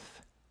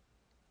earth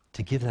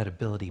to give that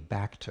ability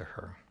back to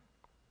her.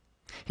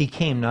 He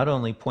came not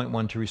only, point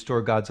one, to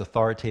restore God's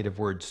authoritative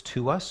words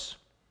to us,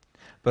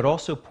 but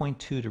also, point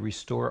two, to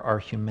restore our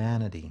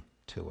humanity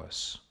to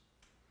us,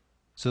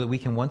 so that we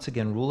can once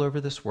again rule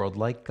over this world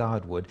like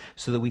God would,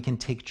 so that we can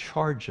take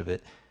charge of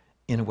it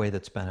in a way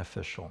that's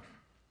beneficial.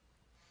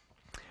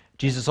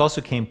 Jesus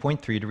also came,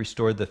 point three, to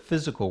restore the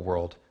physical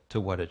world to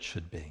what it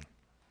should be,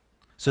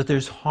 so that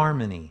there's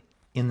harmony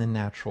in the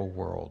natural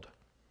world.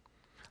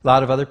 A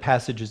lot of other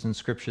passages in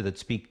Scripture that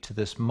speak to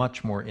this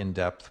much more in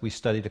depth. We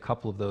studied a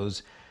couple of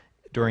those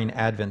during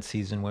Advent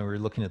season when we were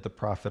looking at the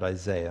prophet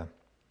Isaiah.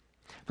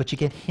 But you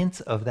get hints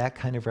of that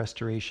kind of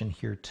restoration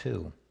here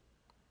too.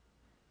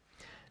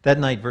 That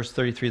night, verse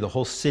 33, the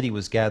whole city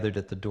was gathered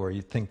at the door.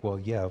 You'd think, well,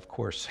 yeah, of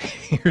course.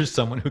 Here's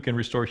someone who can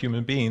restore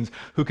human beings,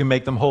 who can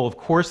make them whole. Of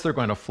course they're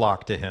going to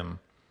flock to him.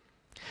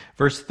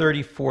 Verse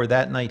 34,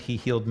 that night he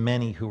healed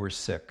many who were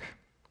sick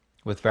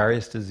with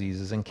various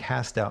diseases and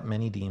cast out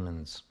many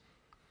demons.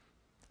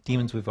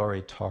 Demons we've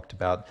already talked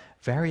about.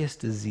 Various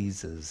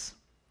diseases.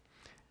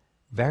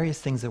 Various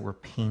things that were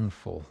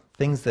painful.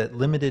 Things that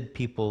limited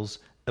people's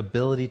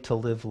ability to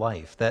live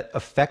life, that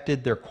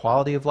affected their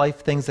quality of life,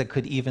 things that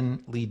could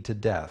even lead to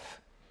death.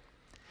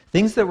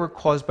 Things that were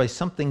caused by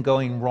something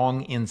going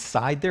wrong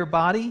inside their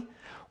body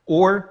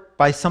or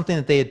by something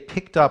that they had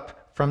picked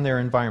up from their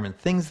environment.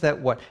 Things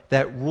that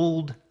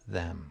ruled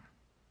them,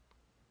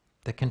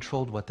 that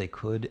controlled what they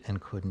could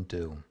and couldn't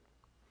do.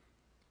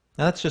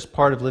 Now that's just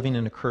part of living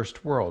in a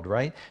cursed world,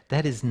 right?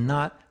 That is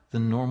not the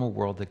normal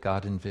world that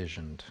God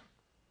envisioned.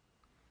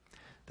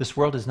 This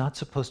world is not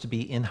supposed to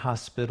be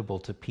inhospitable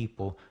to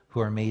people who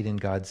are made in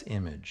God's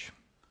image.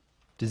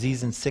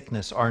 Disease and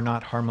sickness are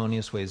not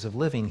harmonious ways of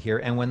living here,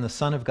 and when the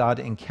Son of God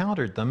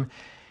encountered them,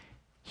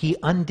 he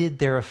undid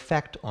their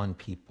effect on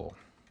people.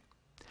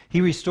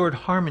 He restored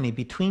harmony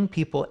between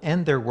people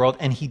and their world,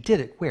 and he did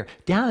it where?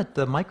 Down at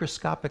the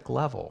microscopic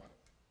level.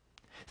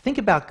 Think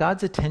about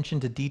God's attention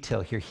to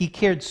detail here. He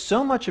cared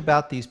so much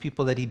about these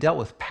people that he dealt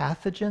with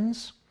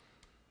pathogens.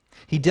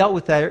 He dealt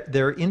with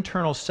their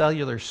internal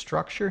cellular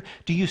structure.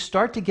 Do you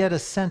start to get a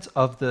sense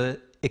of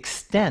the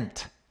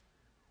extent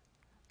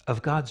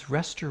of God's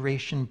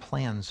restoration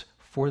plans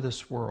for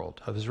this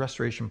world, of his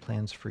restoration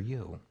plans for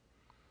you?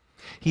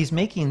 He's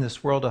making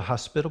this world a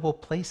hospitable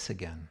place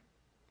again,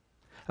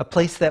 a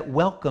place that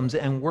welcomes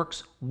and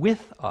works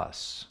with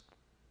us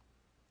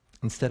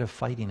instead of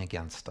fighting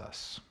against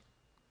us.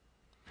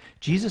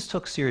 Jesus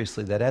took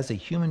seriously that as a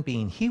human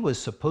being, he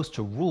was supposed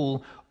to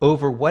rule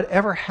over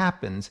whatever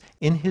happens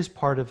in his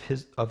part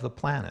of the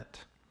planet.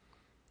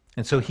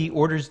 And so he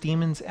orders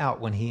demons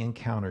out when he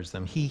encounters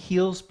them. He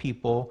heals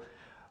people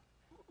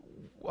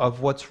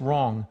of what's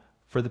wrong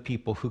for the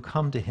people who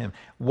come to him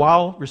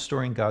while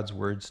restoring God's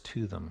words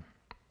to them.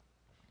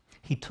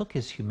 He took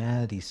his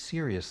humanity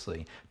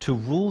seriously to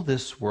rule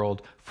this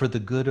world for the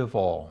good of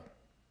all.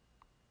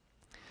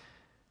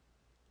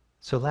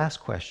 So last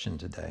question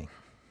today.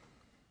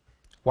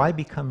 Why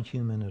become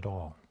human at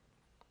all?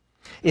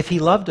 If he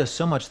loved us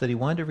so much that he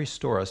wanted to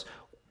restore us,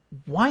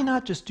 why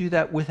not just do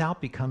that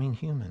without becoming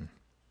human?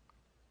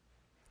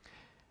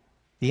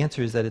 The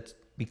answer is that it's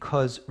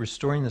because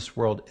restoring this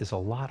world is a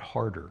lot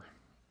harder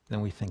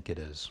than we think it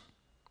is.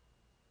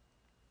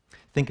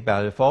 Think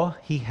about it. If all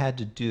he had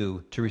to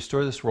do to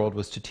restore this world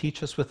was to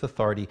teach us with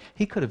authority,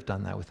 he could have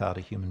done that without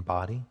a human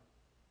body,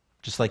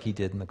 just like he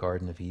did in the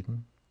Garden of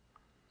Eden.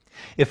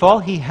 If all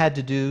he had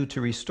to do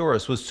to restore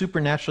us was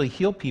supernaturally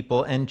heal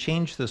people and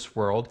change this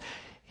world,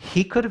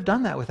 he could have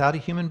done that without a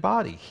human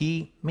body.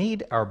 He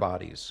made our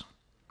bodies.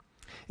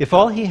 If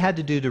all he had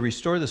to do to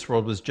restore this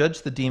world was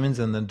judge the demons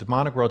and the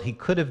demonic world, he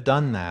could have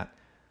done that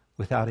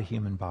without a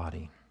human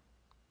body.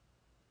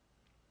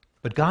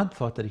 But God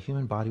thought that a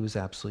human body was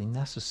absolutely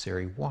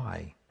necessary.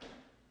 Why?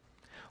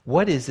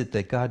 What is it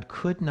that God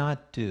could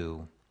not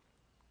do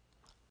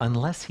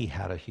unless he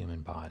had a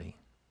human body?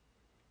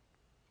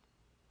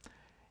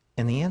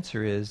 And the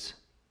answer is,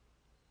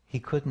 he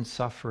couldn't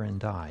suffer and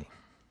die.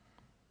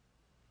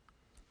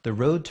 The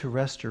road to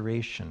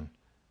restoration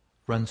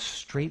runs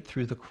straight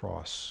through the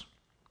cross.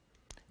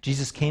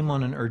 Jesus came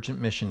on an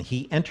urgent mission.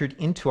 He entered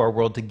into our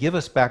world to give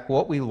us back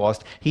what we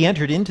lost. He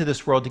entered into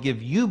this world to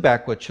give you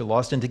back what you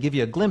lost and to give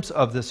you a glimpse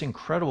of this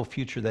incredible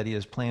future that he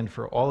has planned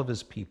for all of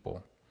his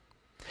people.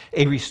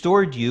 A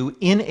restored you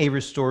in a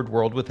restored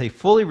world with a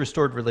fully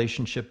restored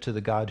relationship to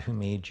the God who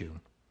made you.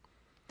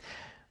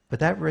 But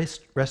that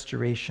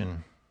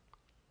restoration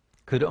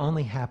could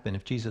only happen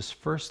if Jesus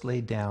first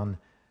laid down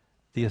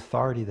the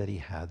authority that he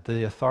had,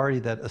 the authority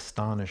that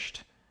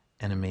astonished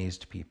and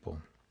amazed people.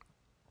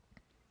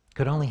 It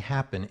could only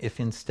happen if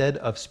instead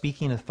of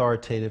speaking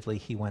authoritatively,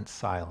 he went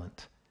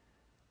silent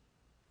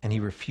and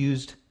he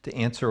refused to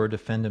answer or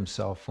defend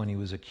himself when he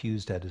was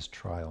accused at his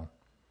trial.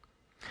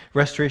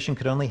 Restoration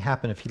could only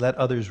happen if he let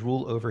others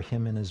rule over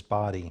him and his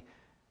body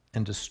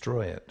and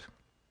destroy it,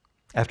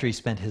 after he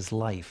spent his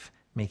life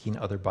making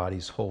other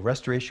bodies whole.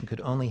 Restoration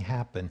could only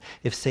happen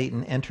if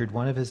Satan entered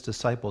one of his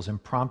disciples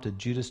and prompted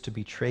Judas to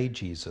betray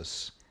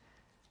Jesus,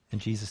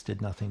 and Jesus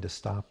did nothing to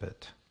stop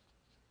it.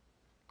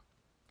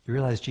 You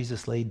realize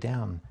Jesus laid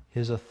down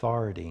his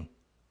authority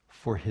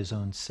for his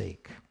own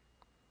sake.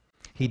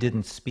 He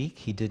didn't speak,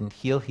 he didn't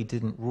heal, he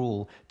didn't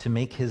rule to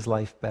make his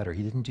life better.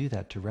 He didn't do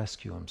that to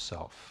rescue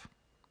himself,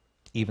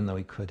 even though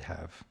he could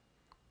have.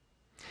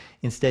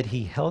 Instead,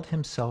 he held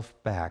himself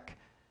back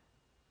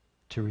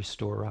to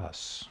restore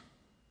us.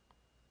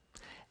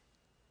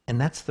 And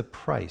that's the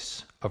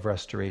price of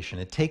restoration.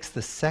 It takes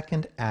the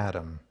second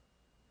Adam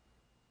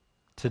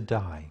to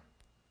die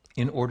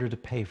in order to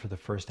pay for the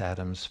first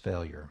Adam's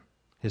failure,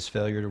 his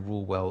failure to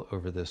rule well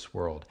over this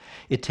world.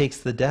 It takes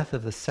the death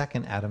of the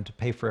second Adam to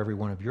pay for every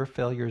one of your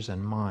failures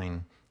and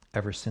mine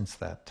ever since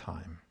that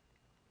time.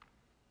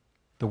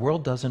 The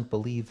world doesn't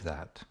believe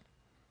that.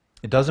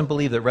 It doesn't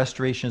believe that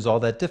restoration is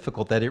all that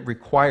difficult, that it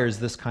requires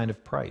this kind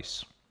of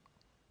price.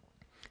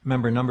 I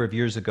remember a number of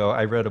years ago,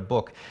 I read a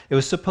book. It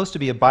was supposed to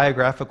be a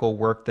biographical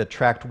work that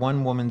tracked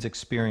one woman's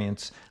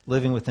experience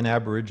living with an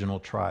Aboriginal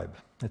tribe.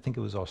 I think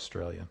it was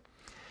Australia.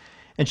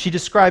 And she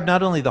described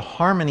not only the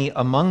harmony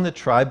among the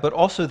tribe, but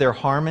also their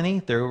harmony,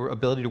 their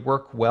ability to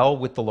work well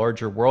with the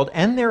larger world,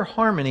 and their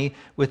harmony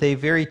with a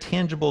very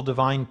tangible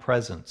divine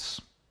presence.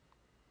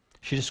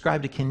 She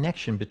described a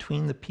connection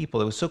between the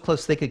people. It was so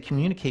close they could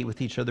communicate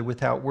with each other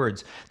without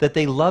words, that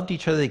they loved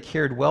each other, they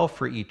cared well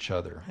for each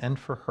other and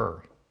for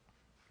her.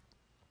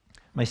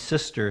 My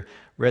sister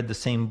read the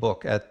same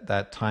book at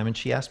that time, and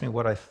she asked me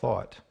what I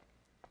thought.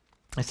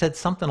 I said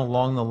something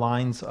along the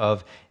lines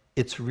of,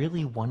 it's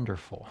really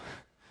wonderful,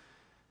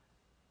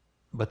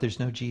 but there's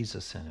no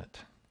Jesus in it.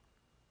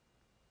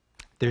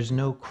 There's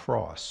no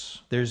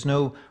cross. There's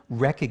no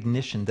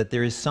recognition that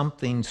there is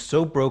something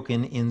so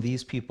broken in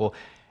these people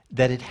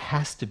that it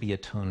has to be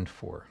atoned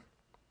for.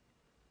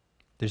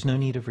 There's no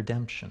need of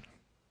redemption.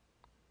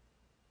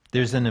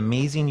 There's an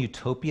amazing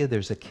utopia.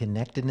 There's a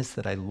connectedness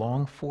that I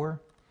long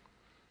for,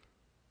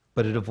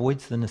 but it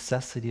avoids the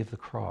necessity of the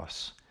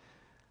cross.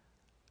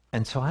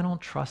 And so I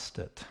don't trust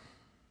it.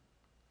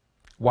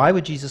 Why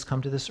would Jesus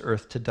come to this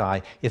earth to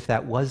die if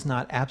that was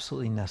not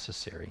absolutely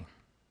necessary?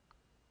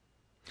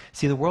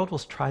 See, the world will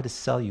try to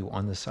sell you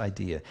on this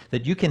idea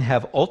that you can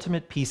have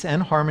ultimate peace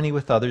and harmony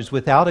with others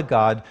without a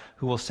God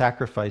who will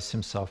sacrifice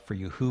himself for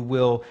you, who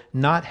will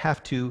not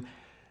have to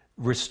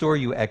restore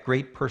you at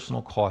great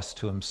personal cost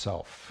to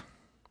himself.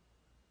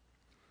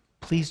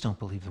 Please don't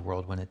believe the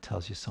world when it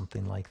tells you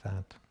something like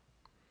that.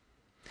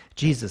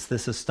 Jesus,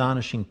 this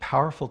astonishing,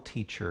 powerful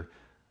teacher,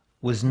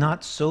 was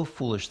not so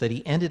foolish that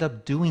he ended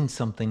up doing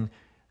something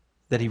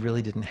that he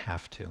really didn't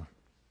have to.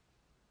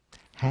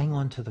 Hang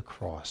on to the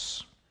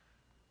cross.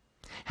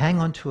 Hang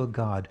on to a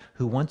God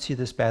who wants you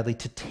this badly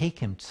to take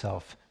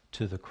himself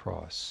to the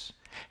cross.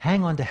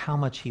 Hang on to how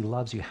much he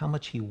loves you, how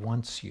much he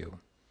wants you.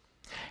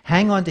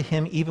 Hang on to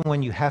him even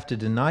when you have to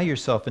deny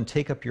yourself and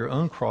take up your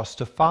own cross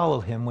to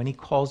follow him when he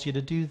calls you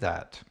to do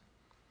that.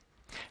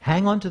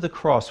 Hang on to the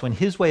cross when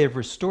his way of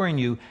restoring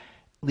you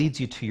leads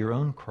you to your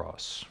own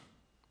cross.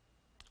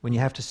 When you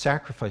have to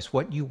sacrifice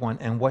what you want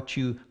and what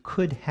you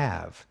could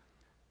have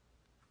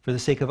for the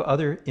sake of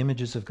other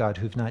images of God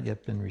who've not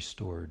yet been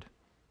restored.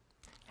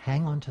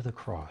 Hang on to the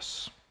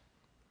cross,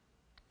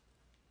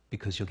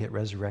 because you'll get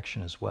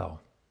resurrection as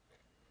well.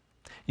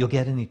 You'll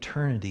get an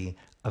eternity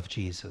of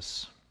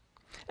Jesus,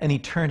 an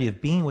eternity of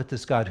being with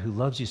this God who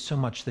loves you so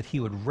much that he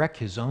would wreck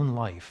his own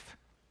life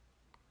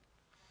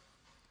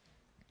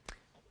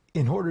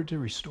in order to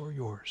restore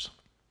yours.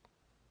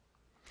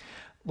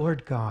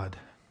 Lord God,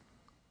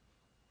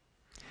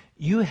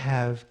 you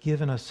have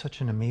given us such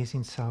an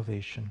amazing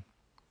salvation.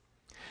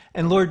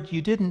 And Lord,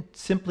 you didn't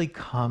simply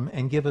come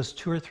and give us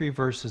 2 or 3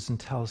 verses and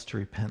tell us to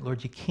repent.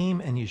 Lord, you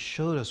came and you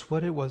showed us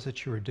what it was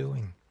that you were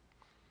doing.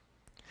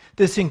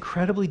 This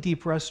incredibly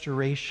deep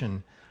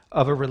restoration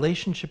of a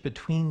relationship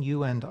between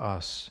you and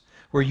us,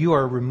 where you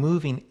are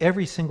removing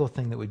every single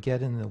thing that would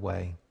get in the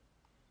way,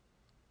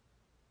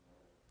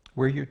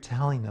 where you're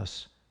telling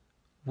us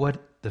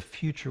what the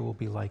future will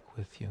be like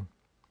with you.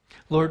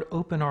 Lord,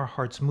 open our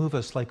hearts, move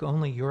us like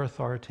only your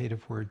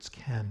authoritative words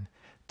can,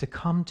 to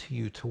come to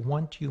you, to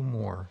want you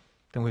more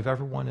than we've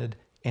ever wanted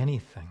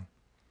anything,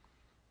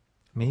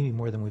 maybe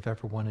more than we've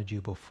ever wanted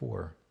you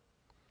before.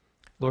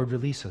 Lord,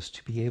 release us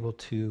to be able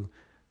to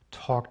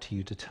talk to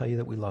you, to tell you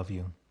that we love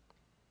you,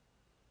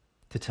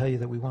 to tell you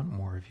that we want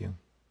more of you,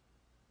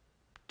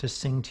 to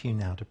sing to you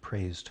now, to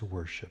praise, to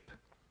worship,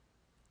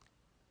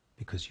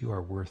 because you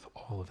are worth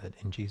all of it.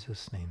 In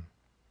Jesus' name.